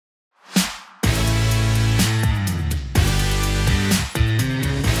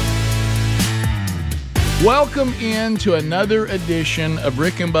Welcome into another edition of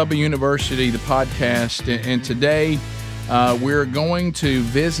Rick and Bubba University, the podcast. And today we're going to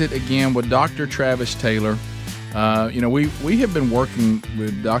visit again with Dr. Travis Taylor. We have been working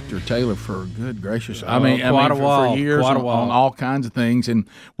with Dr. Taylor for, good gracious, quite a while, for years on all kinds of things. And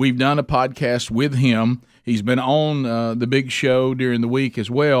we've done a podcast with him. He's been on the big show during the week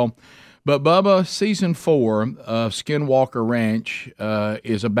as well. But Bubba, season 4 of Skinwalker Ranch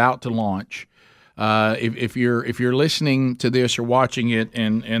is about to launch. If you're listening to this or watching it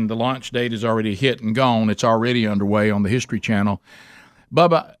and the launch date is already hit and gone, it's already underway on the History Channel.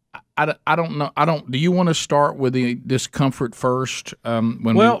 Bubba, I don't know. Do you want to start with the discomfort first?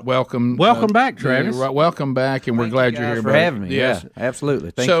 We welcome back, Travis. Welcome back, and we're glad you're here. For having me. Yes. Yeah,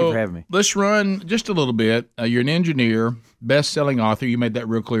 absolutely. Thank you for having me. Let's run just a little bit. You're an engineer, best-selling author. You made that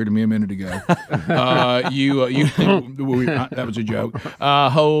real clear to me a minute ago. That was a joke.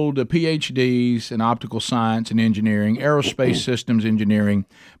 Hold PhDs in optical science and engineering, aerospace systems engineering,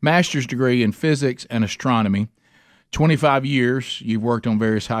 master's degree in physics and astronomy. 25 years, you've worked on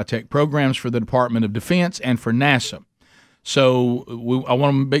various high-tech programs for the Department of Defense and for NASA. So I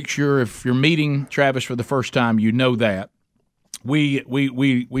want to make sure if you're meeting Travis for the first time, you know that. We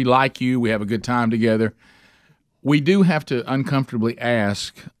like you. We have a good time together. We do have to uncomfortably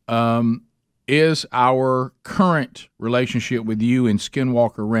ask, is our current relationship with you in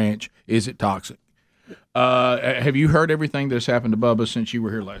Skinwalker Ranch, is it toxic? Have you heard everything that's happened to Bubba since you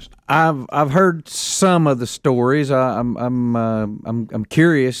were here last? I've heard some of the stories. I'm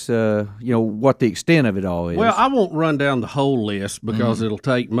curious, what the extent of it all is. Well, I won't run down the whole list because it'll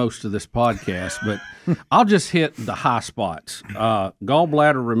take most of this podcast, but I'll just hit the high spots: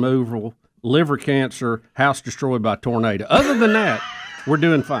 gallbladder removal, liver cancer, house destroyed by tornado. Other than that, we're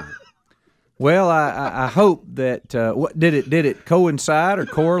doing fine. Well, I hope that did it coincide or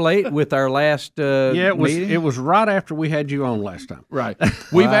correlate with our last meeting? It was right after we had you on last time. Right.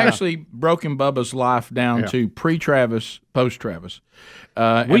 We've actually broken Bubba's life down to pre-Travis, post-Travis.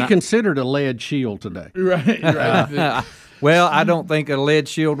 We considered a lead shield today. Right. Well, I don't think a lead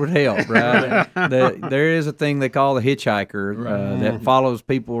shield would help, right? There is a thing they call the hitchhiker that follows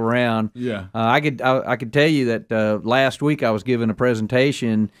people around. Yeah. I could tell you that last week I was giving a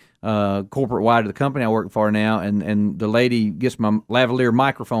presentation corporate wide to the company I work for now, and the lady gets my lavalier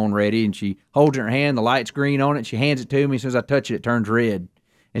microphone ready, and she holds it in her hand, the light's green on it, she hands it to me, as soon as I touch it, it turns red.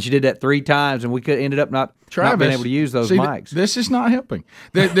 And she did that 3 times, and we ended up not being able to use those mics. This is not helping.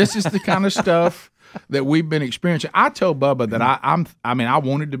 This is the kind of stuff that we've been experiencing. I told Bubba that I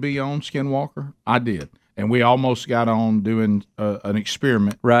wanted to be on Skinwalker. I did. And we almost got on doing an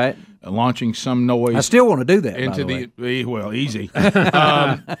experiment, right? Launching some noise. I still want to do that. Into easy.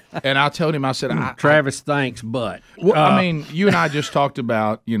 And I told him, I said, Travis, thanks, but you and I just talked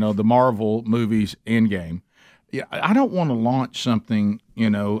about the Marvel movies Endgame. Yeah, I don't want to launch something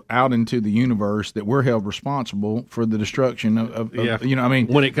out into the universe that we're held responsible for the destruction of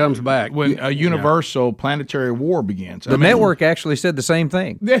when it comes back, when a universal planetary war begins. The network actually said the same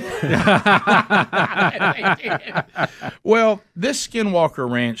thing. Well, this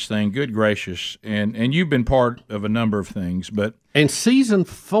Skinwalker Ranch thing, good gracious, and you've been part of a number of things, and season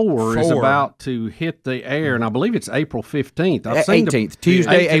 4 is about to hit the air, and I believe it's April 15th. 18th,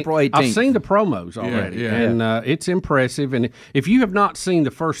 Tuesday, April 18th. I've seen the promos already, and it's impressive. And if you have not seen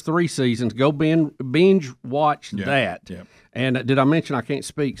the first 3 seasons, go binge watch that. Yeah. And did I mention I can't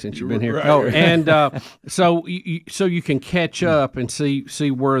speak since you've been here? Right. Oh, and so you can catch up and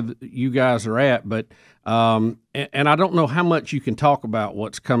see where you guys are at, but. And I don't know how much you can talk about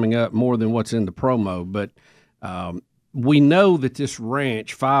what's coming up more than what's in the promo, but we know that this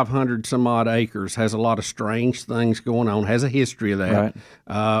ranch, 500 some odd acres, has a lot of strange things going on, has a history of that.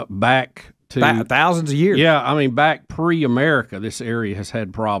 Right. Back to thousands of years. Yeah, back pre-America, this area has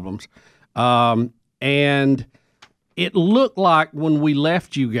had problems. And it looked like when we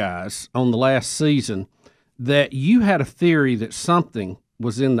left you guys on the last season that you had a theory that something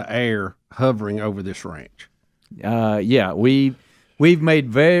was in the air hovering over this ranch. We've made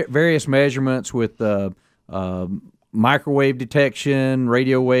various measurements with microwave detection,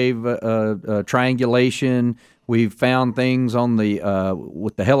 radio wave triangulation. We've found things on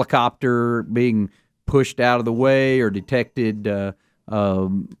with the helicopter being pushed out of the way or detected.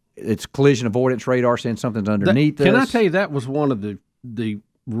 It's collision avoidance radar saying something's underneath us. Can I tell you, that was one of the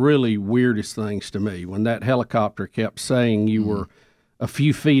really weirdest things to me when that helicopter kept saying you were a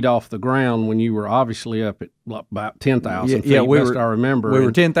few feet off the ground when you were obviously up at about 10,000 feet, I remember. We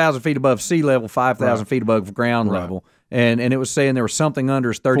were 10,000 feet above sea level, 5,000 feet above ground level, and it was saying there was something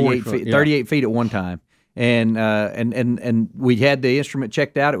under us 38 feet at one time. and we had the instrument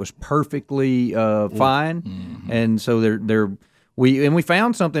checked out. It was perfectly fine, and so we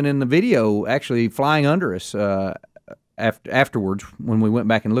found something in the video actually flying under us afterwards when we went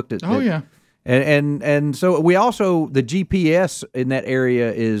back and looked at. Yeah. And so we also, the GPS in that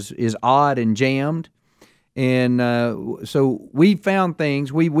area is odd and jammed, and so we found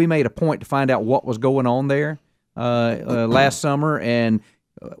things. We made a point to find out what was going on there last summer, and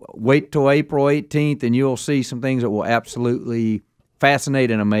wait till April 18th, and you'll see some things that will absolutely fascinate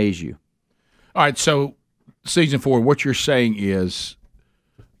and amaze you. All right, so season 4, what you're saying is,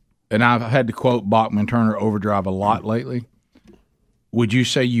 and I've had to quote Bachman Turner Overdrive a lot lately. Would you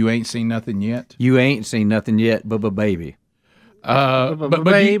say you ain't seen nothing yet? You ain't seen nothing yet, baby.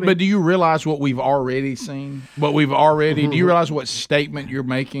 But do you realize what we've already seen? Do you realize what statement you're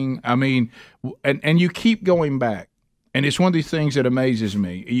making? I mean, and you keep going back. And it's one of these things that amazes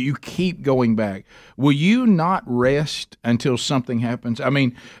me. You keep going back. Will you not rest until something happens? I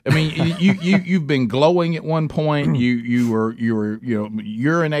mean, you've been glowing at one point. You were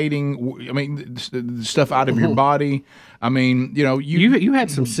urinating. I mean, the stuff out of your body. I mean, you had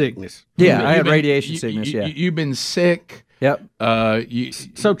some sickness. Yeah, I had radiation sickness. You've been sick. Yep.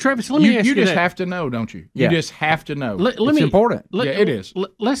 So, Travis, let me ask you. You just have to know, don't you? Yeah. You just have to know. It's important. It is.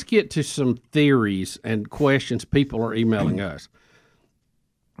 Let's get to some theories and questions people are emailing us.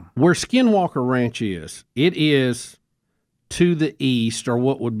 Where Skinwalker Ranch is, it is to the east, or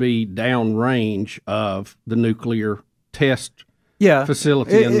what would be downrange of the nuclear test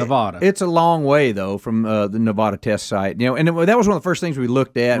facility in Nevada. It's a long way, though, from the Nevada test site. And that was one of the first things we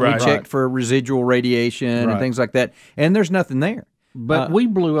looked at. We checked for residual radiation and things like that, and there's nothing there. But we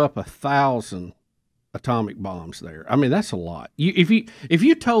blew up 1,000 atomic bombs there. I mean, that's a lot. If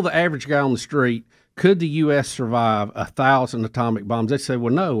you told the average guy on the street, could the U.S. survive 1,000 atomic bombs? They'd say,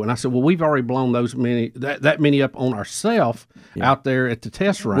 well, no. And I said, well, we've already blown that many up on ourselves out there at the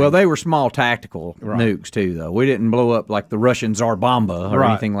test range. Well, they were small tactical nukes, too, though. We didn't blow up like the Russian Tsar Bomba or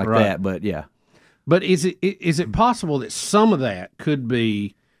anything like that, but yeah. But is it possible that some of that could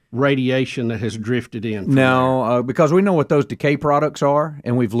be radiation that has drifted in? No, because we know what those decay products are,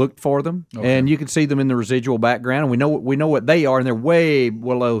 and we've looked for them, and you can see them in the residual background, and we know what they are, and they're way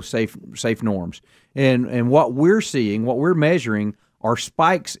below safe norms. And what we're seeing, what we're measuring, are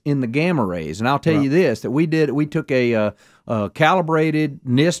spikes in the gamma rays. And I'll tell you this: that we took a calibrated,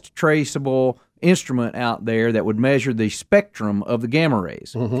 NIST traceable instrument out there that would measure the spectrum of the gamma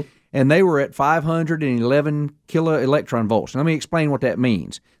rays. And they were at 511 kilo electron volts. Let me explain what that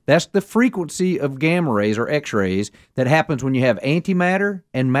means. That's the frequency of gamma rays or X-rays that happens when you have antimatter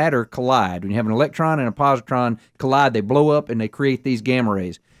and matter collide. When you have an electron and a positron collide, they blow up and they create these gamma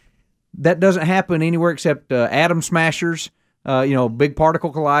rays. That doesn't happen anywhere except atom smashers, big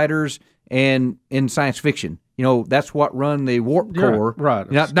particle colliders, and in science fiction. That's what run the warp core.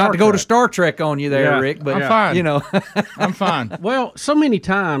 Right. Not to go to Star Trek on you there, Rick, but I'm fine. I'm fine. Well, so many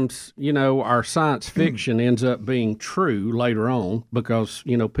times, our science fiction ends up being true later on because,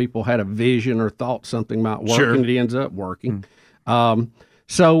 people had a vision or thought something might work, and it ends up working.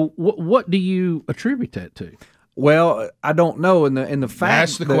 So what do you attribute that to? Well, I don't know, and the fact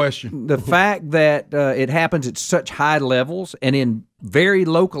that's the question. The fact that it happens at such high levels and in very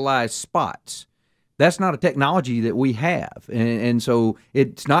localized spots. That's not a technology that we have, and so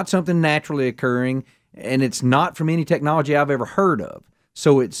it's not something naturally occurring, and it's not from any technology I've ever heard of.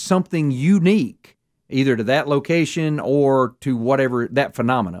 So it's something unique, either to that location or to whatever that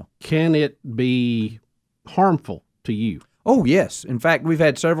phenomena. Can it be harmful to you? Oh, yes. In fact, we've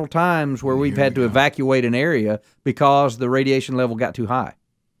had several times where we've had to evacuate an area because the radiation level got too high.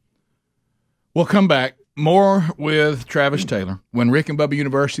 We'll come back. More with Travis Taylor when Rick and Bubba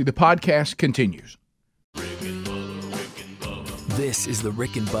University, the podcast, continues. This is the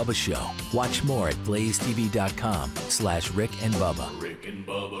Rick and Bubba Show. Watch more at blazetv.com/Rick and Bubba. Rick and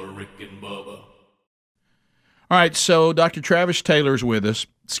Bubba, Rick and Bubba. All right, so Dr. Travis Taylor's with us.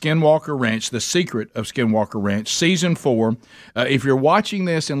 Skinwalker Ranch, The Secret of Skinwalker Ranch, Season 4. If you're watching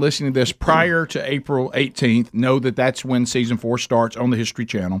this and listening to this prior to April 18th, know that that's when Season 4 starts on the History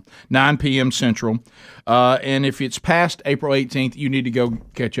Channel, 9 p.m. Central. And if it's past April 18th, you need to go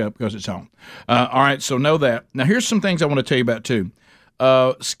catch up because it's on. All right, so know that. Now, here's some things I want to tell you about, too.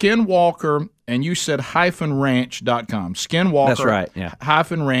 Skinwalker, and you said -ranch.com. Skinwalker, that's right, yeah.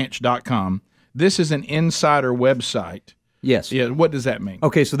 -ranch.com. This is an insider website. Yes. Yeah. What does that mean?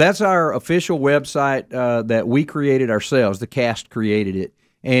 Okay, so that's our official website that we created ourselves. The cast created it,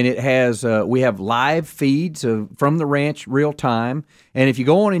 and it has we have live feeds from the ranch, real time. And if you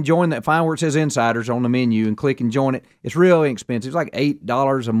go on and join that, find where it says Insiders on the menu and click and join it. It's really inexpensive. It's like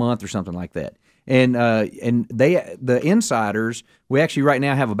 $8 a month or something like that. And the insiders, we actually right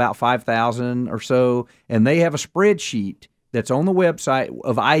now have about 5,000 or so, and they have a spreadsheet that's on the website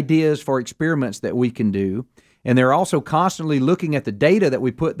of ideas for experiments that we can do. And they're also constantly looking at the data that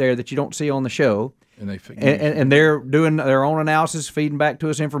we put there that you don't see on the show. And they're doing their own analysis, feeding back to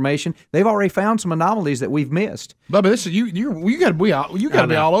us information. They've already found some anomalies that we've missed. Bubba, this is you got to be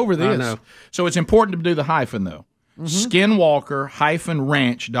all over this. I know. So it's important to do the hyphen though.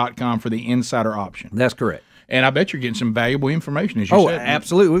 Skinwalker-ranch.com for the insider option. That's correct. And I bet you're getting some valuable information, as you said. Oh,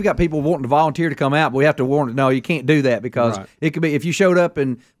 absolutely. We've got people wanting to volunteer to come out, but we have to warn them, no, you can't do that because it could be, if you showed up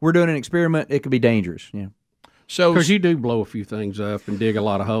and we're doing an experiment, it could be dangerous. Yeah. So, because you do blow a few things up and dig a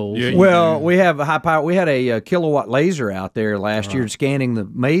lot of holes. Yeah, well, we have a high power. We had a kilowatt laser out there last year scanning the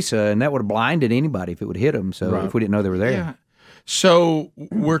mesa, and that would have blinded anybody if it would hit them. So if we didn't know they were there. Yeah. So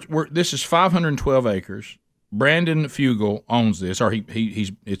this is 512 acres. Brandon Fugel owns this, or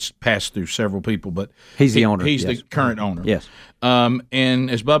he's it's passed through several people, but he's the owner. He's the current owner. Yes. And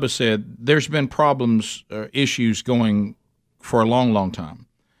as Bubba said, there's been problems, issues going for a long, long time.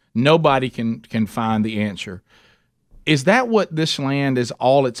 Nobody can find the answer. Is that what this land is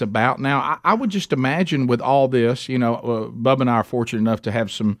all it's about now? I would just imagine with all this, Bubba and I are fortunate enough to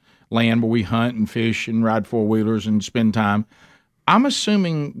have some land where we hunt and fish and ride four-wheelers and spend time. I'm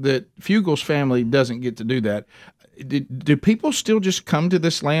assuming that Fugel's family doesn't get to do that. Do people still just come to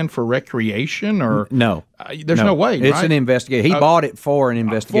this land for recreation, or no? There's no way. It's right? an investigation. He bought it for an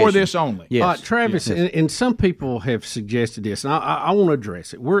investigation for this only. Yes, Travis, and some people have suggested this, and I want to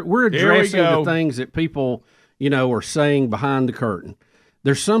address it. We're addressing the things that people are saying behind the curtain.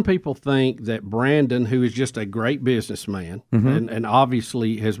 There's some people think that Brandon, who is just a great businessman and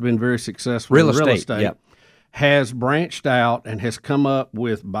obviously has been very successful in real estate, has branched out and has come up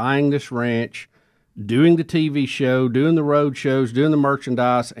with buying this ranch, doing the TV show, doing the road shows, doing the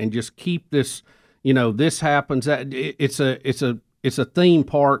merchandise, and just keep this. This happens. It's a theme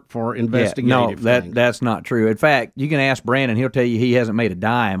park for investigative things. That's not true. In fact, you can ask Brandon; he'll tell you he hasn't made a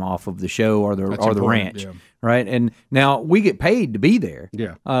dime off of the show or the ranch. Yeah. Right, and now we get paid to be there.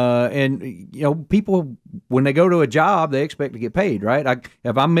 Yeah, and people when they go to a job, they expect to get paid. Right,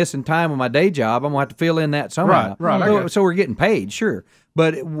 if I'm missing time on my day job, I'm gonna have to fill in that somehow. Right. So we're getting paid, sure,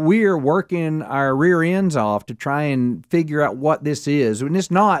 but we're working our rear ends off to try and figure out what this is, and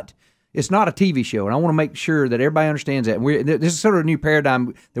it's not a TV show, and I want to make sure that everybody understands that. This is sort of a new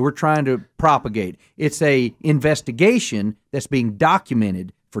paradigm that we're trying to propagate. It's a investigation that's being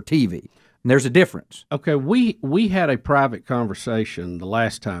documented for TV. And there's a difference. Okay, we had a private conversation the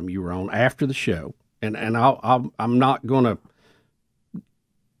last time you were on after the show, and I'm not going to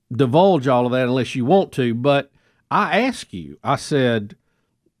divulge all of that unless you want to, but I asked you, I said,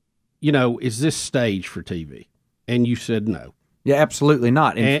 is this staged for TV? And you said no. Yeah, absolutely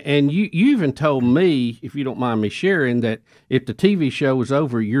not. And you even told me, if you don't mind me sharing, that if the TV show was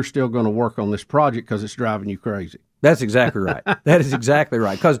over, you're still going to work on this project because it's driving you crazy. That's exactly right. That is exactly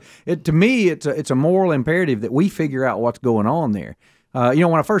right. Because to me, it's a moral imperative that we figure out what's going on there.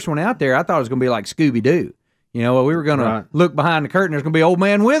 When I first went out there, I thought it was going to be like Scooby-Doo. We were going to look behind the curtain. There's going to be Old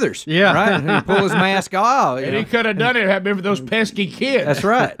Man Withers. Yeah. Right? And he'd pull his mask off. And he could have done it had it been for those pesky kids. That's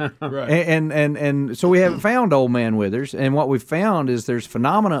right. Right. And so we haven't found Old Man Withers. And what we've found is there's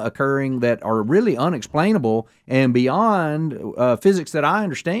phenomena occurring that are really unexplainable and beyond physics that I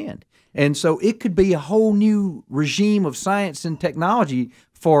understand. And so it could be a whole new regime of science and technology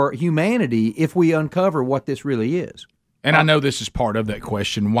for humanity if we uncover what this really is. And I know this is part of that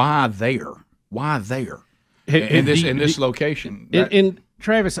question. Why there? Why there? In this location? And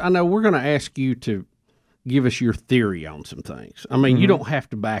Travis, I know we're going to ask you to give us your theory on some things. I mean, you don't have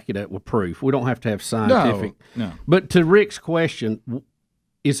to back it up with proof. We don't have to have scientific. No. But to Rick's question,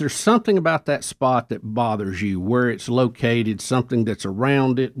 is there something about that spot that bothers you, where it's located, something that's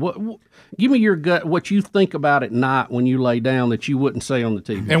around it? What give me your gut, what you think about at night when you lay down that you wouldn't say on the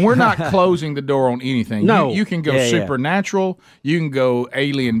TV. And we're not closing the door on anything. No. You can go supernatural. You can go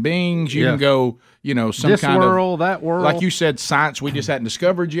alien beings. You can go, some this kind world, of that world. like you said, science we just hadn't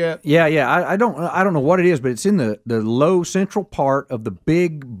discovered yet. Yeah. I don't know what it is, but it's in the low central part of the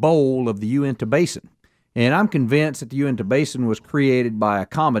big bowl of the Uinta Basin. And I'm convinced that the Uinta Basin was created by a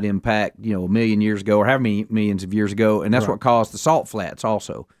comet impact, a million years ago, or however many millions of years ago, and that's what caused the salt flats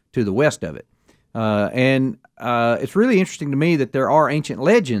also to the west of it. It's really interesting to me that there are ancient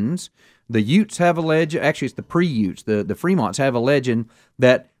legends. The Utes have a legend. Actually, it's the pre-Utes. The Fremonts have a legend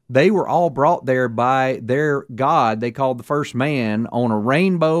that they were all brought there by their god they called the first man on a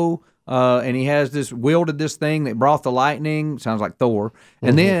rainbow. And he has wielded this thing that brought the lightning. Sounds like Thor.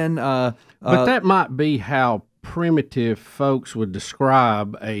 And then... but that might be how primitive folks would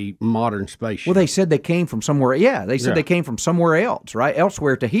describe a modern spaceship? Well, they said they came from somewhere. Yeah, they said they came from somewhere else, right?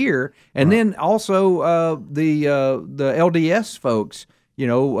 Elsewhere to here, and then also the LDS folks.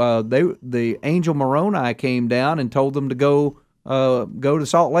 The Angel Moroni came down and told them to go to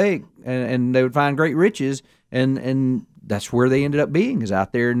Salt Lake, and they would find great riches, and that's where they ended up being, is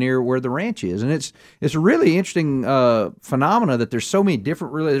out there near where the ranch is. And it's a really interesting phenomena that there's so many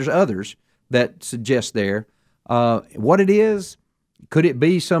different. There's others that suggest there. What it is, could it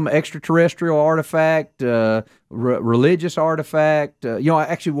be some extraterrestrial artifact, religious artifact?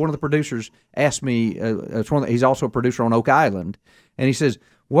 Actually, one of the producers asked me. He's also a producer on Oak Island, and he says,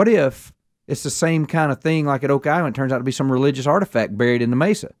 "What if it's the same kind of thing like at Oak Island? It turns out to be some religious artifact buried in the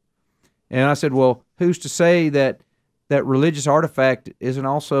mesa." And I said, "Well, who's to say that religious artifact isn't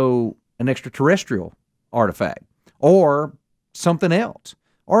also an extraterrestrial artifact or something else?"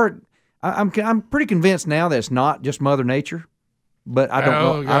 Or I'm pretty convinced now that it's not just Mother Nature, but I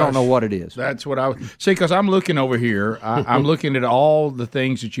don't know. I don't know what it is. That's what I see, because I'm looking over here. I'm looking at all the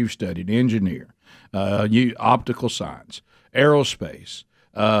things that you've studied: engineer, optical science, aerospace,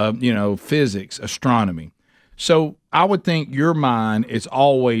 physics, astronomy. So I would think your mind is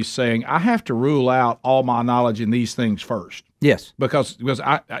always saying, I have to rule out all my knowledge in these things first. Yes. Because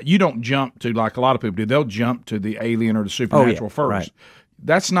you don't jump to, like a lot of people do, they'll jump to the alien or the supernatural first. Right.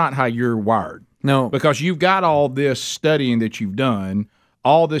 That's not how you're wired. No. Because you've got all this studying that you've done,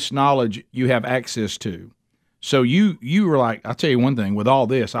 all this knowledge you have access to. So you were like, I'll tell you one thing, with all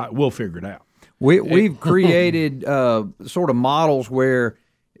this, we'll figure it out. We've created sort of models where,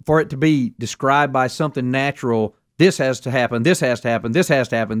 for it to be described by something natural, this has to happen, this has to happen, this has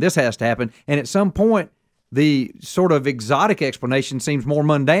to happen, this has to happen. And at some point, the sort of exotic explanation seems more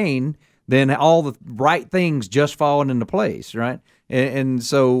mundane than all the right things just falling into place, right? And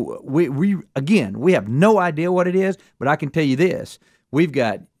so we have no idea what it is, but I can tell you this. We've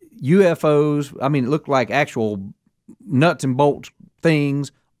got UFOs, it looked like actual nuts and bolts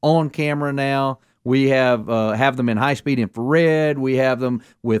things on camera now. We have them in high-speed infrared. We have them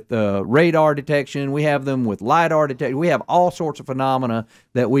with radar detection. We have them with LiDAR detection. We have all sorts of phenomena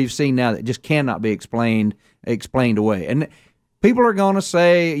that we've seen now that just cannot be explained away. And people are going to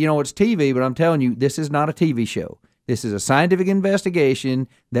say, it's TV, but I'm telling you, this is not a TV show. This is a scientific investigation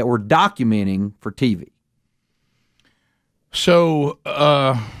that we're documenting for TV. So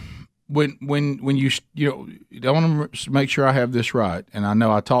when you I want to make sure I have this right, and I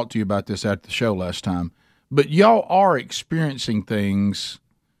know I talked to you about this at the show last time, but y'all are experiencing things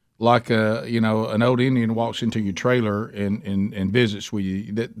like an old Indian walks into your trailer and visits with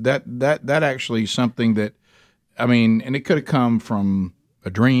you. That actually is something that, and it could have come from a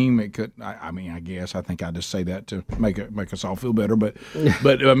dream. It could. I guess I think I just say that to make us all feel better. But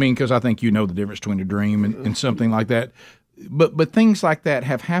because I think the difference between a dream and something like that. But things like that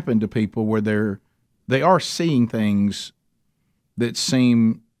have happened to people where they are seeing things that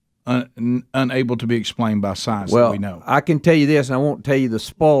seem unable to be explained by science that we know. I can tell you this, and I won't tell you the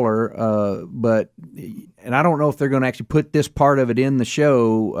spoiler, and I don't know if they're going to actually put this part of it in the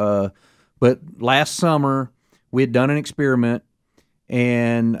show, but last summer we had done an experiment,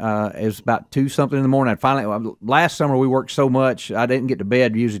 and it was about 2-something in the morning. Last summer we worked so much I didn't get to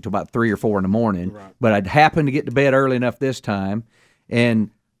bed usually till about 3 or 4 in the morning. Right. But I'd happened to get to bed early enough this time, and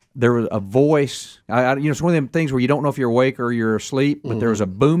there was a voice. It's one of them things where you don't know if you're awake or you're asleep. But there was a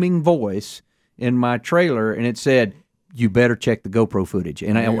booming voice in my trailer, and it said, "You better check the GoPro footage."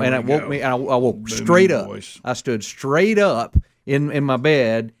 And it woke me. And I woke booming straight up. Voice. I stood straight up in my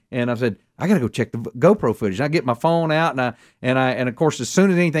bed, and I said, I got to go check the GoPro footage. And I get my phone out, and of course, as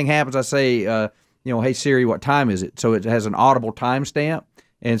soon as anything happens, I say, hey Siri, what time is it? So it has an audible timestamp,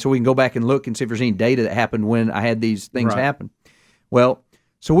 and so we can go back and look and see if there's any data that happened when I had these things happen. Well,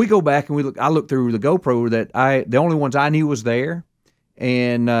 so we go back and we look. I looked through the GoPro the only ones I knew was there,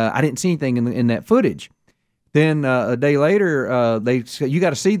 and I didn't see anything in that footage. Then a day later, they said, "You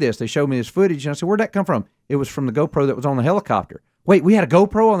got to see this." They showed me this footage, and I said, "Where'd that come from?" It was from the GoPro that was on the helicopter. Wait, we had a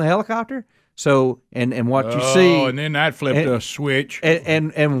GoPro on the helicopter? So and what you see, and then that flipped a switch,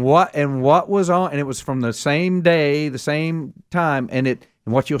 and what was on, and it was from the same day, the same time, and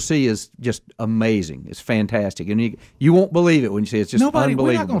what you'll see is just amazing. It's fantastic, and you won't believe it when you see it. It's just unbelievable.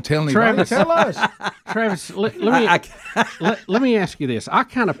 We're not going to tell anybody. Tell us, Travis. Let me ask you this. I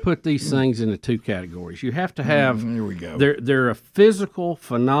kind of put these things into 2 categories. You have to have here we go. They're a physical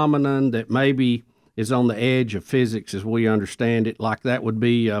phenomenon that maybe is on the edge of physics as we understand it. Like that would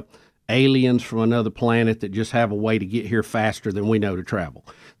be aliens from another planet that just have a way to get here faster than we know to travel.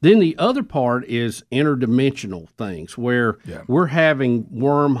 Then the other part is interdimensional things where we're having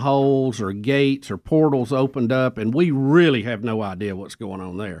wormholes or gates or portals opened up, and we really have no idea what's going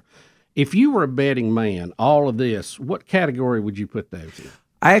on there. If you were a betting man, all of this, what category would you put those in?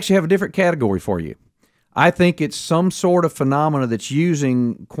 I actually have a different category for you. I think it's some sort of phenomena that's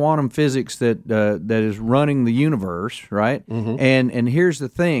using quantum physics that is running the universe, right? Mm-hmm. And here's the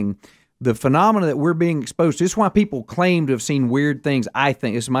thing. The phenomena that we're being exposed to, this is why people claim to have seen weird things, I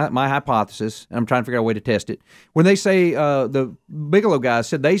think. This is my hypothesis, and I'm trying to figure out a way to test it. When they say, the Bigelow guys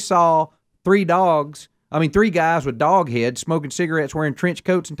said they saw three guys with dog heads smoking cigarettes, wearing trench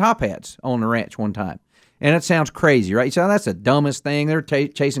coats and top hats on the ranch one time. And it sounds crazy, right? So that's the dumbest thing. They're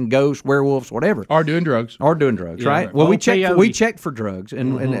chasing ghosts, werewolves, whatever. Or doing drugs. Yeah, right? Well, we checked for drugs,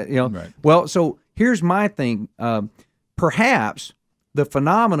 and Right. Well, so here's my thing. Perhaps the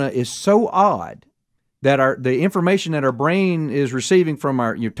phenomena is so odd that the information that our brain is receiving from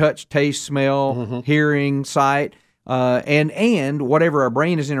your touch, taste, smell, hearing, sight, and whatever our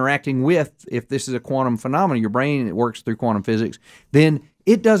brain is interacting with, if this is a quantum phenomenon, your brain, it works through quantum physics, then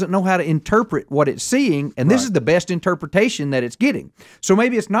it doesn't know how to interpret what it's seeing, and this is the best interpretation that it's getting. So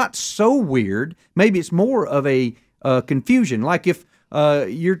maybe it's not so weird. Maybe it's more of a confusion. Like if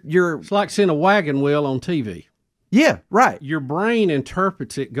you're It's like seeing a wagon wheel on TV. Yeah, right. Your brain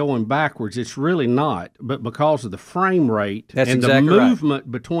interprets it going backwards. It's really not, but because of the frame rate and the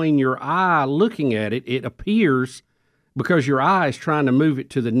movement between your eye looking at it, it appears because your eye is trying to move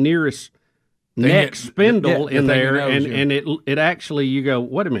it to the nearest next spindle in there, and it actually, you go,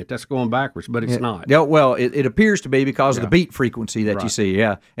 wait a minute, that's going backwards, but it's not. Yeah, well, it appears to be because of the beat frequency that you see,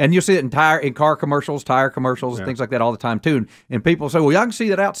 and you'll see it in car commercials, tire commercials, and things like that all the time too. And people say, well, I can see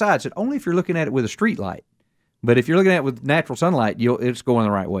that outside. I said, only if you're looking at it with a street light. But if you're looking at it with natural sunlight, it's going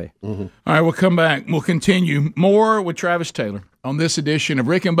the right way. Mm-hmm. All right, we'll come back. We'll continue more with Travis Taylor on this edition of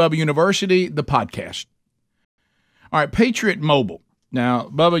Rick and Bubba University, the podcast. All right, Patriot Mobile.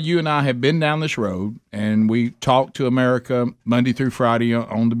 Now, Bubba, you and I have been down this road, and we talk to America Monday through Friday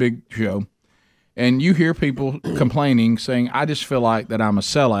on the big show, and you hear people complaining, saying, I just feel like that I'm a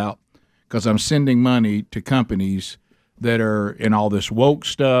sellout because I'm sending money to companies that are in all this woke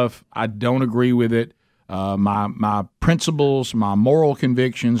stuff. I don't agree with it. My principles, my moral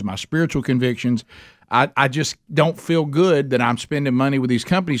convictions, my spiritual convictions, I just don't feel good that I'm spending money with these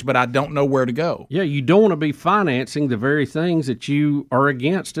companies, but I don't know where to go. Yeah, you don't want to be financing the very things that you are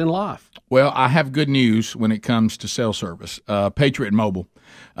against in life. Well, I have good news when it comes to cell service. Patriot Mobile.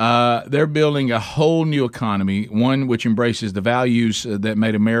 They're building a whole new economy, one which embraces the values that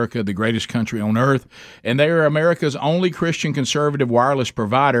made America the greatest country on earth. And they are America's only Christian conservative wireless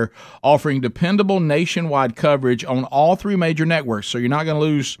provider, offering dependable nationwide coverage on all three major networks. So you're not going to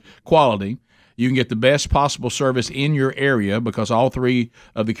lose quality. You can get the best possible service in your area because all three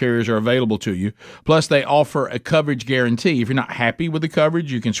of the carriers are available to you. Plus, they offer a coverage guarantee. If you're not happy with the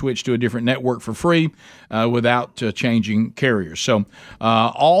coverage, you can switch to a different network for free without changing carriers. So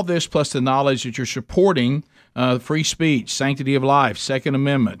all this plus the knowledge that you're supporting free speech, sanctity of life, Second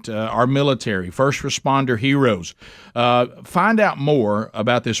Amendment, our military, first responder heroes. Find out more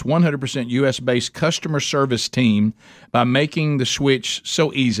about this 100% U.S.-based customer service team by making the switch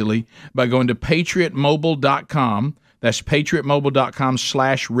so easily by going to patriotmobile.com. That's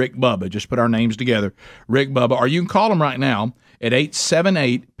patriotmobile.com/Rick Bubba. Just put our names together, Rick Bubba. Or you can call them right now at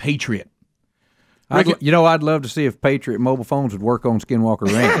 878-PATRIOT. I'd love to see if Patriot mobile phones would work on Skinwalker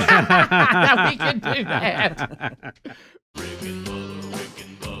Ranch. We can do that.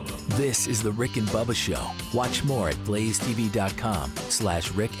 This is the Rick and Bubba Show. Watch more at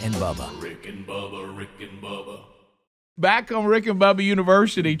blazetv.com/Rick and Bubba. Rick and Bubba, Rick and Bubba. Back on Rick and Bubba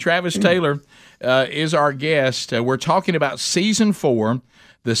University, Travis Taylor is our guest. We're talking about Season 4,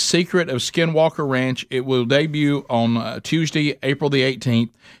 The Secret of Skinwalker Ranch. It will debut on Tuesday, April the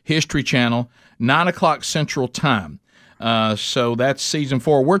 18th, History Channel, 9 o'clock Central Time. So that's Season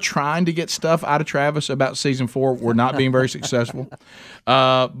 4. We're trying to get stuff out of Travis about Season 4. We're not being very successful.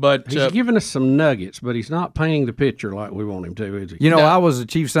 But he's giving us some nuggets, but he's not painting the picture like we want him to, is he? You know, I was the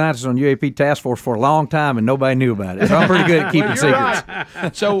chief scientist on UAP task force for a long time, and nobody knew about it. So I'm pretty good at keeping secrets.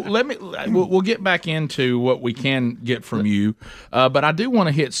 Right. So we'll get back into what we can get from you. But I do want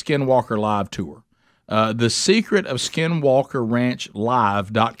to hit Skinwalker Live Tour. The Secret of Skinwalker Ranch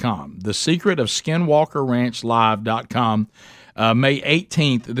Live.com. The Secret of Skinwalker Ranch Live.com. May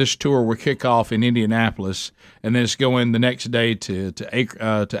 18th, this tour will kick off in Indianapolis, and then it's going the next day to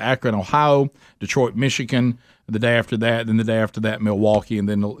Akron, Ohio, Detroit, Michigan. The day after that, then the day after that, Milwaukee, and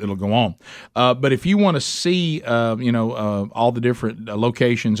then it'll go on. But if you want to see, all the different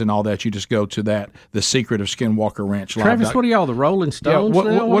locations and all that, you just go to The Secret of Skinwalker Ranch Live. Travis, what are y'all, the Rolling Stones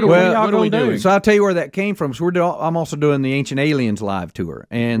now? What are we doing? So I'll tell you where that came from. So I'm also doing the Ancient Aliens live tour,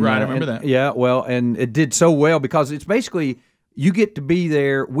 and right, I remember that. Yeah, well, and it did so well because it's basically. You get to be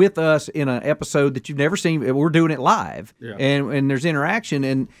there with us in an episode that you've never seen. We're doing it live, and there's interaction.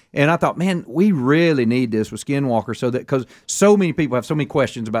 And I thought, man, we really need this with Skinwalker, so that because so many people have so many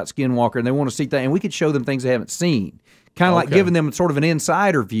questions about Skinwalker, and they want to see things, and we could show them things they haven't seen, kind of like giving them sort of an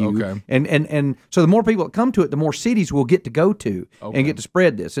insider view. Okay. And so the more people that come to it, the more cities we'll get to go to and get to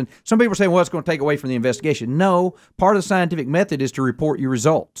spread this. And some people are saying, well, it's going to take away from the investigation. No, part of the scientific method is to report your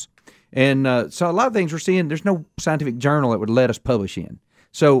results. And so a lot of things we're seeing, there's no scientific journal that would let us publish in.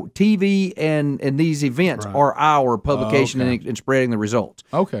 So TV and these events are our publication and spreading the results.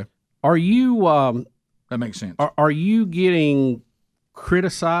 Okay. Are you that makes sense. Are you getting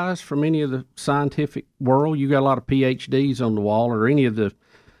criticized from any of the scientific world? You got a lot of PhDs on the wall, or any of the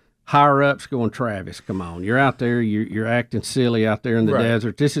higher ups going, Travis, come on, you're out there, you're acting silly out there in the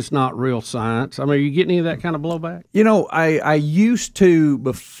desert. This is not real science. I mean, are you getting any of that kind of blowback? You know, I used to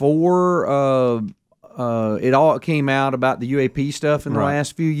before it all came out about the UAP stuff in the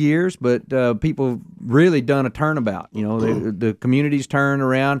last few years, but people have really done a turnabout. You know, the community's turned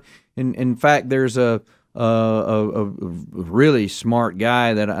around. And in fact, there's a really smart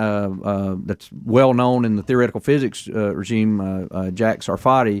guy that that's well known in the theoretical physics regime, Jack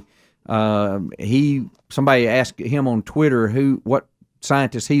Sarfati. Somebody asked him on Twitter what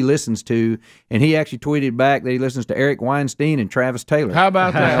scientists he listens to, and he actually tweeted back that he listens to Eric Weinstein and Travis Taylor. How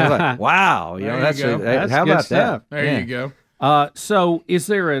about that? I was like, wow, That's how good about stuff. that? There you go. So is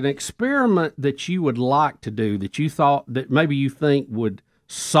there an experiment that you would like to do that you thought that maybe you think would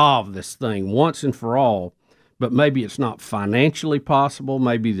solve this thing once and for all, but maybe it's not financially possible,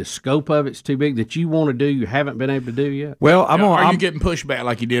 maybe the scope of it's too big, that you want to do, you haven't been able to do yet? Well, are you getting pushback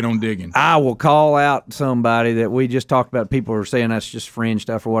like you did on digging? I will call out somebody that we just talked about. People are saying that's just fringe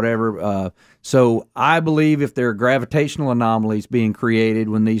stuff or whatever. So I believe if there are gravitational anomalies being created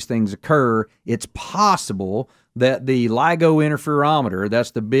when these things occur, it's possible that the LIGO interferometer,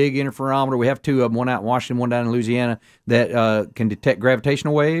 that's the big interferometer, we have two of them, one out in Washington, one down in Louisiana, that can detect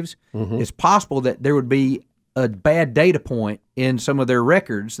gravitational waves. It's possible that there would be a bad data point in some of their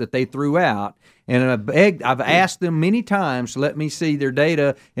records that they threw out, and I've asked them many times to let me see their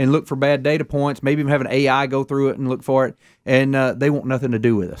data and look for bad data points, maybe even have an AI go through it and look for it, and they want nothing to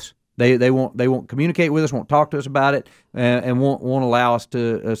do with us. They won't communicate with us, won't talk to us about it, and won't allow us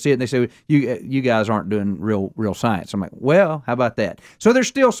to see it. And they say, you guys aren't doing real science. I'm like, well, how about that? So there's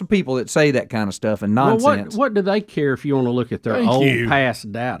still some people that say that kind of stuff and nonsense. Well, what do they care if you want to look at their past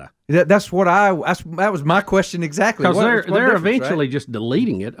data? That's what that was my question exactly. Because they're eventually just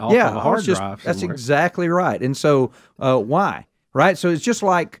deleting it off of a hard drive. That's exactly right. And so why? Right? So it's just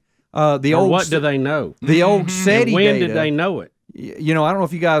like the old. What do they know? The old SETI and when data. did they know it? You know, I don't know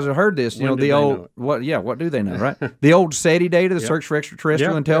if you guys have heard this. You know, the old what do they know, right? The old SETI data, the search for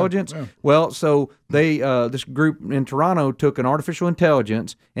extraterrestrial intelligence. Yeah. Well, so they this group in Toronto took an artificial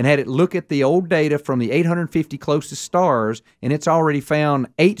intelligence and had it look at the old data from the 850 closest stars, and it's already found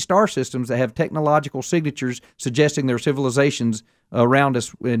 8 star systems that have technological signatures suggesting there are civilizations around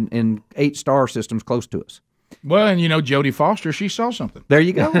us in 8 star systems close to us. Well, and Jodie Foster, she saw something. There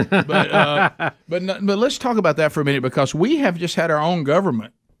you go. but let's talk about that for a minute, because we have just had our own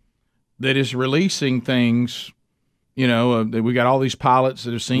government that is releasing things. We got all these pilots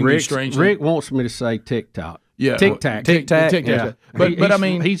that have seen these strange. Rick wants me to say TikTok. Yeah, Tic-tac. Tic-tac. Yeah. But I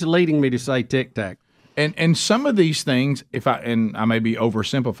mean, he's leading me to say Tic-tac. And some of these things, I may be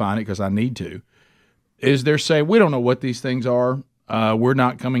oversimplifying it because I need to, is they're saying we don't know what these things are. We're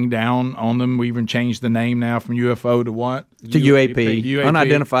not coming down on them. We even changed the name now from UFO to what? To UAP.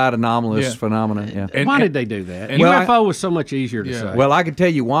 Unidentified anomalous phenomena. Yeah. And, why did they do that? UFO was so much easier to say. Well, I can tell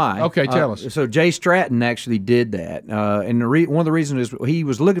you why. Okay, tell us. So Jay Stratton actually did that. And one of the reasons is he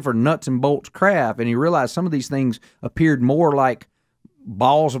was looking for nuts and bolts craft, and he realized some of these things appeared more like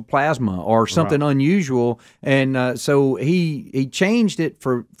balls of plasma or something unusual, and so he changed it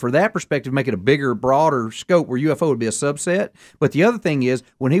for that perspective, make it a bigger, broader scope where UFO would be a subset. But the other thing is,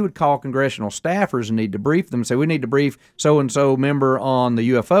 when he would call congressional staffers and need to brief them, say we need to brief so and so member on the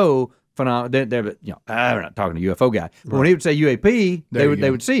UFO phenomenon. I'm not talking to UFO guy, but when he would say UAP, they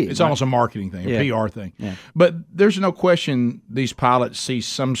would see it. It's almost a marketing thing, a PR thing. Yeah. But there's no question these pilots see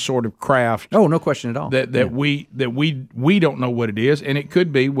some sort of craft. Oh, no question at all. That we don't know what it is, and it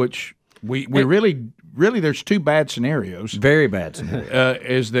could be, which we really there's two bad scenarios. Very bad scenario.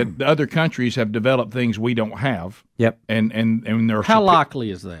 Is that the other countries have developed things we don't have. Yep. And they're how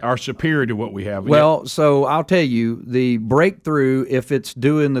likely is that? Are superior to what we have. Well, so I'll tell you, the breakthrough, if it's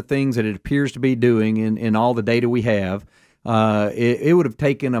doing the things that it appears to be doing in all the data we have, it would have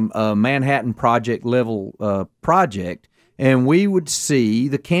taken a Manhattan Project level project, and we would see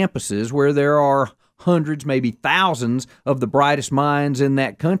the campuses where there are hundreds, maybe thousands of the brightest minds in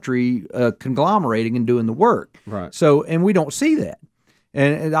that country conglomerating and doing the work. Right. So, and we don't see that.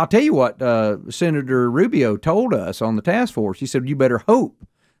 And I'll tell you what Senator Rubio told us on the task force. He said, you better hope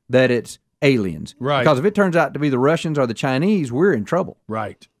that it's aliens. Right. Because if it turns out to be the Russians or the Chinese, we're in trouble.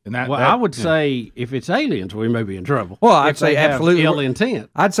 Right. And I would say if it's aliens, we may be in trouble. Well, I'd say absolutely ill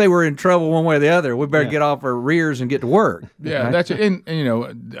intent. I'd say we're in trouble one way or the other. We better get off our rears and get to work. Yeah, right? that's it.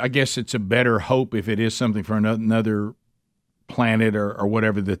 And I guess it's a better hope if it is something for another planet or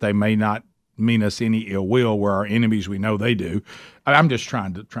whatever, that they may not mean us any ill will, where our enemies, we know they do. I'm just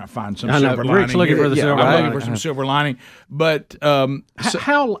trying to find some silver lining. Rick's looking for the silver lining. I'm looking for some silver lining. But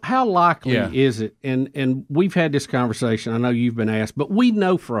how likely is it? And we've had this conversation. I know you've been asked, but we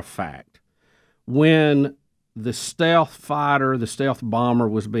know for a fact when the stealth fighter, the stealth bomber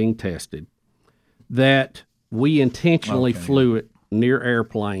was being tested, that we intentionally flew it near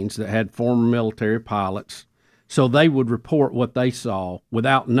airplanes that had former military pilots, so they would report what they saw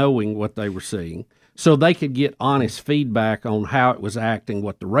without knowing what they were seeing, so they could get honest feedback on how it was acting,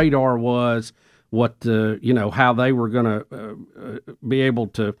 what the radar was, what how they were going to be able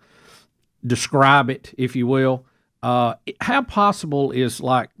to describe it, if you will. How possible is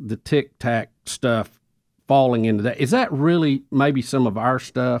like the Tic Tac stuff falling into that? Is that really maybe some of our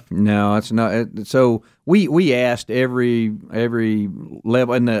stuff? No, it's not. So we asked every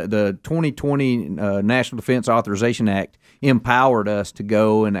level, and the 2020 National Defense Authorization Act empowered us to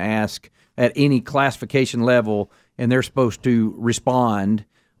go and ask at any classification level, and they're supposed to respond.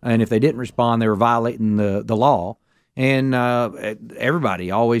 And if they didn't respond, they were violating the law. And everybody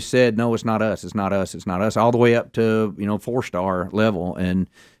always said, no, it's not us, it's not us, it's not us, all the way up to 4-star level.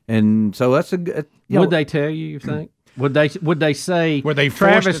 And so that's a good. Would they tell you think? Would they say,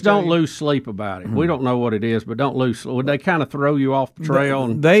 Travis, don't lose sleep about it? We don't know what it is, but don't lose sleep. Would they kind of throw you off the trail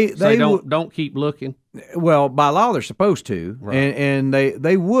and say don't keep looking? Well, by law they're supposed to, right. and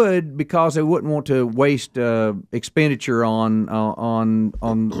they would, because they wouldn't want to waste expenditure on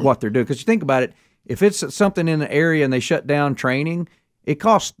what they're doing. Because you think about it, if it's something in the area and they shut down training, it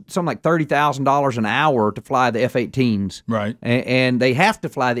costs something like $30,000 an hour to fly the F-18s. Right. And they have to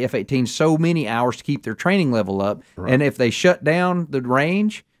fly the F-18s so many hours to keep their training level up. Right. And if they shut down the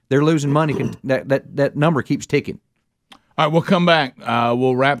range, they're losing money. That number keeps ticking. All right, we'll come back.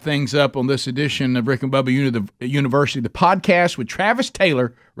 We'll wrap things up on this edition of Rick and Bubba University, the podcast with Travis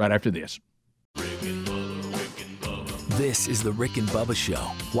Taylor, right after this. This is the Rick and Bubba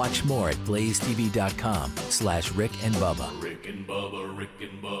Show. Watch more at blazetv.com/Rick and Bubba. Rick and Bubba, Rick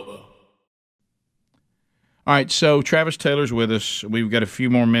and Bubba. All right, so Travis Taylor's with us. We've got a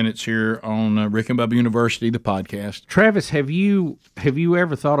few more minutes here on Rick and Bubba University, the podcast. Travis, have you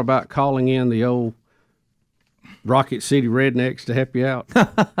ever thought about calling in the old Rocket City Rednecks to help you out?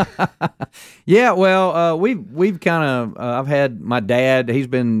 Yeah, well, we've kind of I've had my dad. He's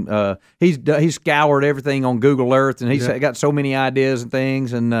been he's scoured everything on Google Earth, and he's got so many ideas and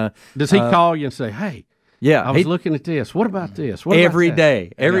things. And does he call you and say, "Hey, yeah, I was looking at this. What about this?" Every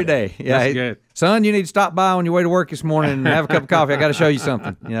day. Yeah, that's good. Son, you need to stop by on your way to work this morning and have a cup of coffee. I got to show you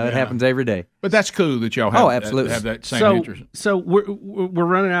something. It happens every day. But that's cool that y'all have, absolutely. Have that same interest. So we're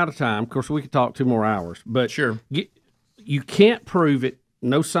running out of time. Of course, we could talk 2 more hours, but sure, you can't prove it.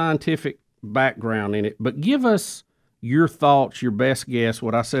 No scientific background in it. But give us your thoughts, your best guess.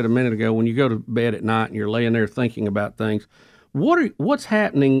 What I said a minute ago, when you go to bed at night and you're laying there thinking about things, what's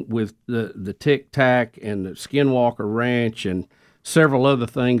happening with the Tic Tac and the Skinwalker Ranch and several other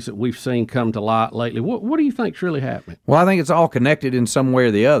things that we've seen come to light lately? What do you think's really happening? Well, I think it's all connected in some way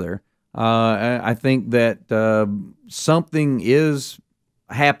or the other. I think that something is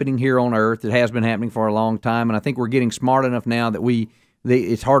happening here on Earth. It has been happening for a long time, and I think we're getting smart enough now that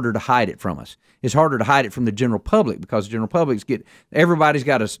it's harder to hide it from us. It's harder to hide it from the general public, because the general public's everybody's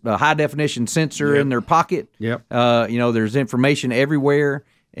got a high definition sensor in their pocket. Yep. There's information everywhere.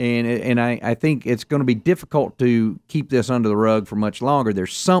 And I think it's going to be difficult to keep this under the rug for much longer.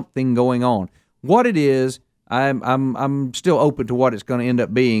 There's something going on. What it is, I'm still open to what it's going to end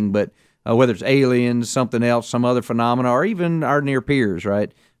up being, but whether it's aliens, something else, some other phenomena, or even our near peers,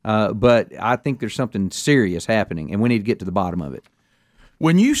 right? But I think there's something serious happening, and we need to get to the bottom of it.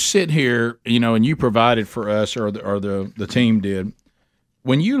 When you sit here, and you provided for us, or the team did,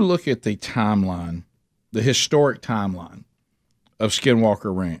 when you look at the timeline, the historic timeline of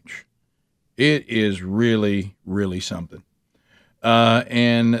Skinwalker Ranch, it is really, really something.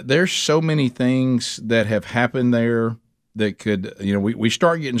 And there's so many things that have happened there that could, we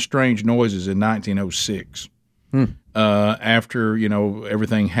start getting strange noises in 1906. After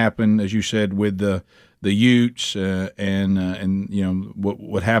everything happened, as you said, with the Utes and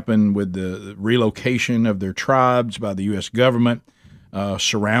what happened with the relocation of their tribes by the U.S. government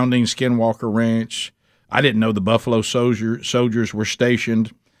surrounding Skinwalker Ranch. I didn't know the Buffalo soldiers were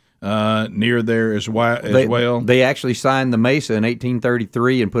stationed near there as well. They actually signed the Mesa in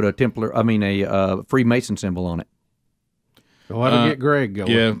 1833 and put a Freemason symbol on it. Why don't get Greg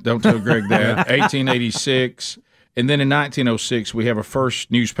going? Yeah, don't tell Greg that. 1886. And then in 1906, we have a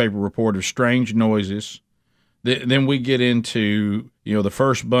first newspaper report of strange noises. Then we get into, the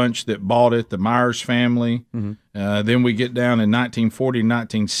first bunch that bought it, the Myers family. Mm-hmm. Then we get down in 1940 and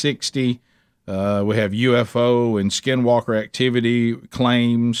 1960. We have UFO and Skinwalker activity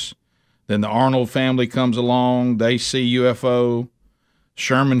claims. Then the Arnold family comes along. They see UFO.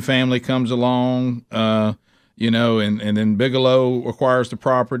 Sherman family comes along, and then Bigelow acquires the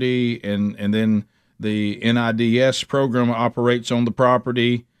property, and then the NIDS program operates on the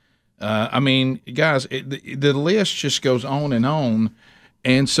property. Guys, the list just goes on and on.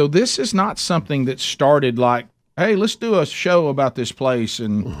 And so this is not something that started like, hey, let's do a show about this place.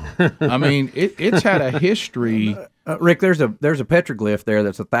 And it's had a history. Rick, there's a petroglyph there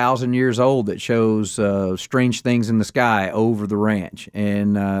that's 1,000 years old that shows strange things in the sky over the ranch,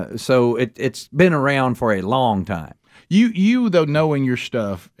 and so it's been around for a long time. You though, knowing your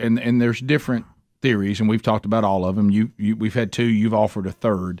stuff, and there's different theories, and we've talked about all of them. We've had two. You've offered a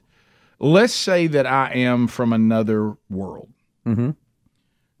third. Let's say that I am from another world. Mm-hmm.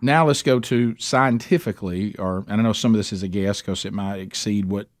 Now let's go to scientifically, and I know some of this is a guess because it might exceed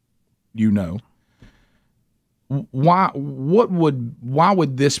what you know. Why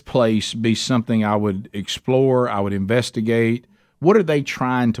would this place be something I would explore, I would investigate? What are they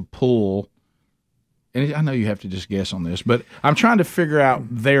trying to pull? And I know you have to just guess on this, but I'm trying to figure out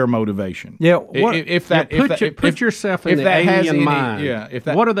their motivation. Yeah, put yourself in the alien mind.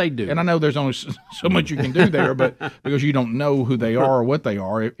 Yeah, what do they do? And I know there's only so much you can do there, but because you don't know who they are or what they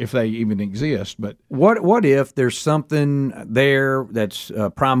are, if they even exist. But what if there's something there that's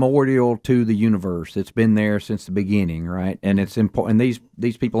primordial to the universe? It's been there since the beginning, right? And it's important.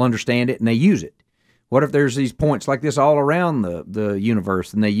 These people understand it and they use it. What if there's these points like this all around the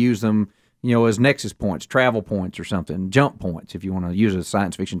universe, and they use them, as nexus points, travel points or something, jump points, if you want to use a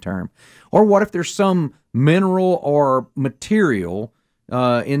science fiction term? Or what if there's some mineral or material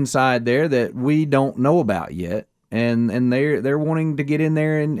inside there that we don't know about yet, and they're wanting to get in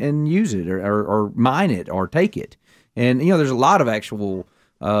there and use it or mine it or take it? And, there's a lot of actual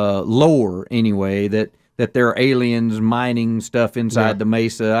lore, anyway, that there are aliens mining stuff inside the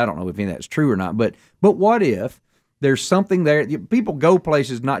Mesa. I don't know if any of that's true or not, but what if there's something there? People go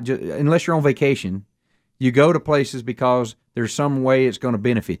places not just unless you're on vacation. You go to places because there's some way it's going to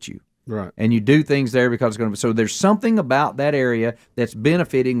benefit you, right? And you do things there because it's going to. So there's something about that area that's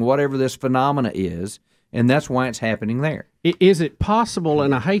benefiting whatever this phenomena is, and that's why it's happening there. Is it possible?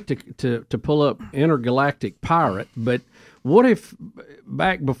 And I hate to pull up Intergalactic Pirate, but what if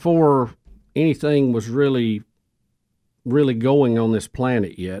back before anything was really going on this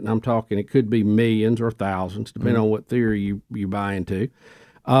planet yet, and I'm talking it could be millions or thousands, depending on what theory you buy into,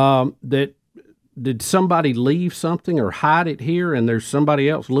 that did somebody leave something or hide it here, and there's somebody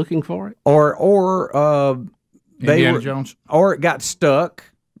else looking for it? Or Indiana Jones? Or it got stuck,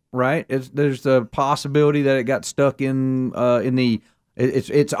 right? There's the possibility that it got stuck in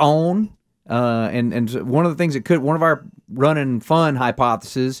its own. And one of the things one of our running fun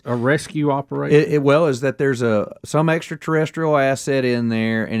hypotheses, a rescue operation, is that there's some extraterrestrial asset in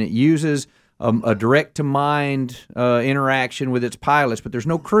there, and it uses a direct to mind interaction with its pilots, but there's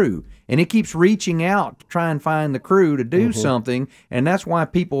no crew, and it keeps reaching out to try and find the crew to do something, and that's why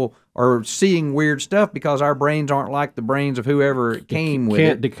people are seeing weird stuff, because our brains aren't like the brains of whoever it came with.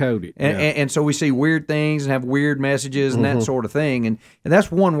 Can't decode it, and so we see weird things and have weird messages and that sort of thing, and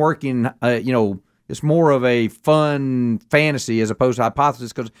that's one working. It's more of a fun fantasy as opposed to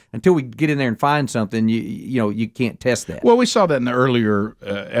hypothesis, because until we get in there and find something, you can't test that. Well, we saw that in the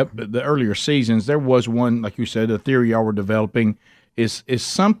earlier seasons. There was one, like you said, a theory y'all were developing is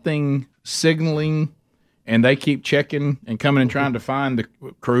something signaling and they keep checking and coming and trying to find the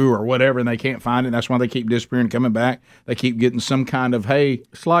crew or whatever, and they can't find it. That's why they keep disappearing and coming back. They keep getting some kind of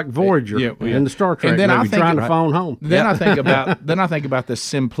It's like Voyager in the Star Trek. And then movie, trying to phone home. Then I think about the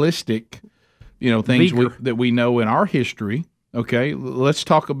simplistic, things that we know in our history. Okay, let's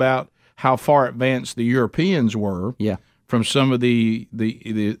talk about how far advanced the Europeans were. Yeah. From some of the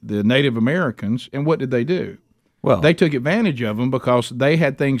Native Americans, and what did they do? Well, they took advantage of them because they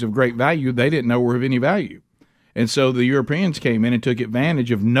had things of great value they didn't know were of any value, and so the Europeans came in and took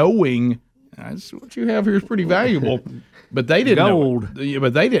advantage of knowing what you have here is pretty valuable, but they didn't know it.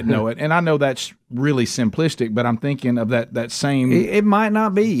 But they didn't know it, and I know that's really simplistic, but I'm thinking of that same. It might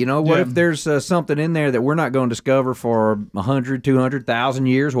not be. What if there's something in there that we're not going to discover for 100, 200,000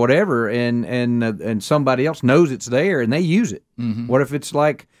 years, whatever, and somebody else knows it's there and they use it. Mm-hmm. What if it's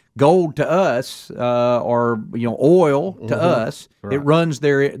like gold to us, or oil to us? Right. It runs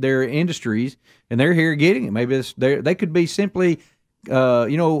their industries, and they're here getting it. Maybe they could be simply,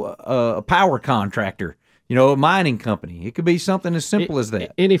 a power contractor. A mining company. It could be something as simple as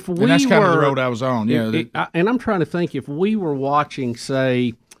that. And that's kind of the road I was on. Yeah. And I'm trying to think, if we were watching,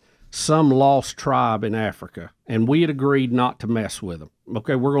 say, some lost tribe in Africa, and we had agreed not to mess with them.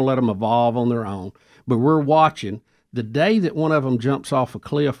 Okay, we're going to let them evolve on their own. But we're watching. The day that one of them jumps off a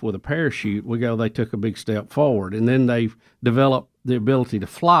cliff with a parachute, we go, they took a big step forward. And then they've developed the ability to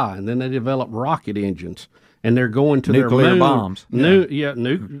fly, and then they develop rocket engines. And they're going to nuclear their moon, bombs,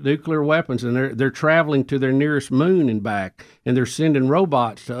 nuclear weapons, and they're traveling to their nearest moon and back, and they're sending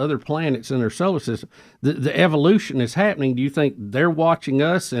robots to other planets in their solar system. The evolution is happening. Do you think they're watching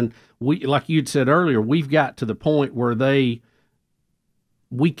us? And we, like you'd said earlier, we've got to the point where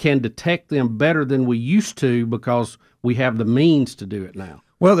we can detect them better than we used to because we have the means to do it now.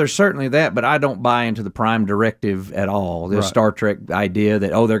 Well, there's certainly that, but I don't buy into the prime directive at all. The Star Trek idea that,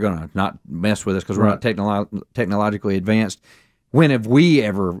 they're going to not mess with us because we're not technologically advanced. When have we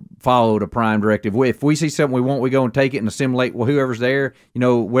ever followed a prime directive? If we see something we want, we go and take it and assimilate whoever's there,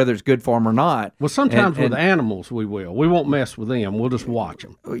 whether it's good for them or not. Well, sometimes with animals we will. We won't mess with them. We'll just watch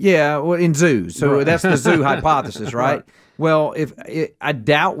them. Yeah, well, in zoos. So that's the zoo hypothesis, right? Well, I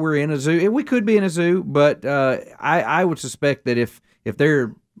doubt we're in a zoo. We could be in a zoo, but I would suspect that if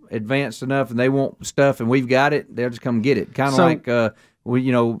they're advanced enough and they want stuff and we've got it, they'll just come get it. Kind of like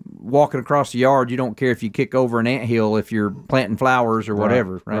walking across the yard. You don't care if you kick over an anthill if you're planting flowers or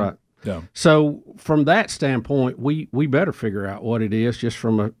whatever, right? Yeah. So from that standpoint, we better figure out what it is, just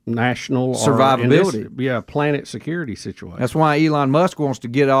from a national survivability, planet security situation. That's why Elon Musk wants to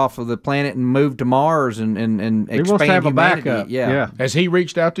get off of the planet and move to Mars and expand he wants to have humanity. A backup. Yeah. Has he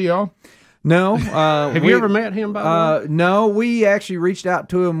reached out to y'all? No. Have you ever met him, by the way? No, we actually reached out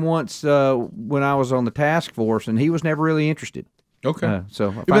to him once when I was on the task force, and he was never really interested. Okay.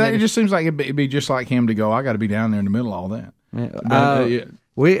 But it just seems like it'd be just like him to go, I got to be down there in the middle of all that.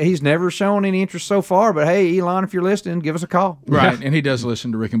 He's never shown any interest so far, but hey, Elon, if you're listening, give us a call. Right, and he does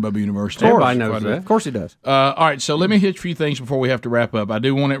listen to Rick and Bubba University. Everybody knows that. Of course he does. All right, so let me hit a few things before we have to wrap up. I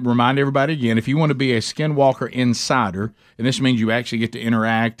do want to remind everybody again, if you want to be a Skinwalker insider, and this means you actually get to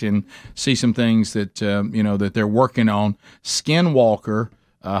interact and see some things that that they're working on,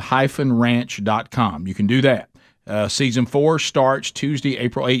 Skinwalker-ranch.com. You can do that. Season 4 starts Tuesday,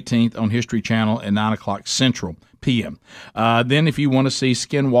 April 18th on History Channel at 9 o'clock Central p.m. Then if you want to see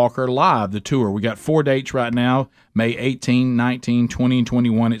Skinwalker live, the tour, we got 4 dates right now, May 18, 19, 20, and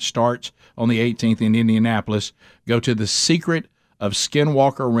 21. It starts on the 18th in Indianapolis. Go to the Secret of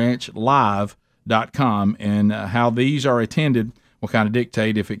Skinwalker Ranch Live.com, and how these are attended will kind of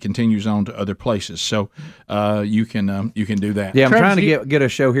dictate if it continues on to other places. So you can do that. Yeah, I'm trying to get a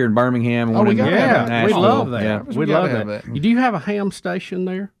show here in Birmingham. We love that. Yeah, we love that. Do you have a ham station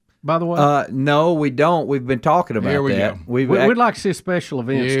there, by the way? No, we don't. We've been talking about Here we that. Go. We'd like to see a special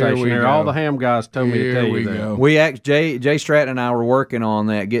event station there. All the ham guys told me to tell you that. Jay Stratton and I were working on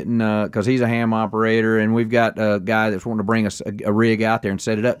that, getting because he's a ham operator, and we've got a guy that's wanting to bring us a rig out there and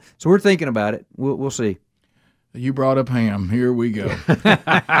set it up. So we're thinking about it. We'll see. You brought up ham. Here we go.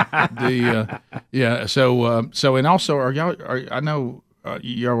 So and also, are y'all? I know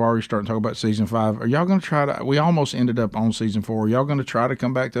y'all are already starting to talk about season 5. Are y'all going to try to? We almost ended up on season 4. Are y'all going to try to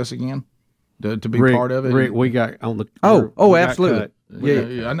come back to us again to be part of it? Rick, we got on the. Oh, absolutely.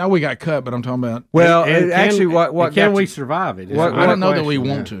 Yeah, I know we got cut, but I'm talking about. Well, actually, what can we survive it? I don't know that we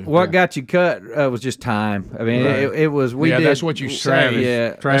want to. What got you cut was just time. I mean, it was. We did. That's what you say.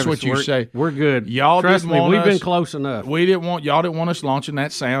 Yeah, that's what you say. We're good. Y'all trust didn't me. want We've us, been close enough. Y'all didn't want us launching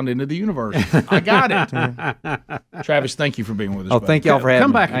that sound into the universe. I got it. Travis, thank you for being with us. Buddy. Thank y'all for having me.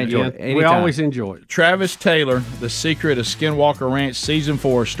 Come back I again. It. We always enjoy it. Travis Taylor, The Secret of Skinwalker Ranch, season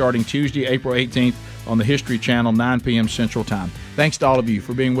 4, starting Tuesday, April 18th on the History Channel, 9 p.m. Central Time. Thanks to all of you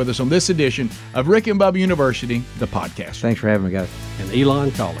for being with us on this edition of Rick and Bubba University, the podcast. Thanks for having me, guys. And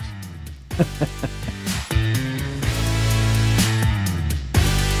Elon, call us.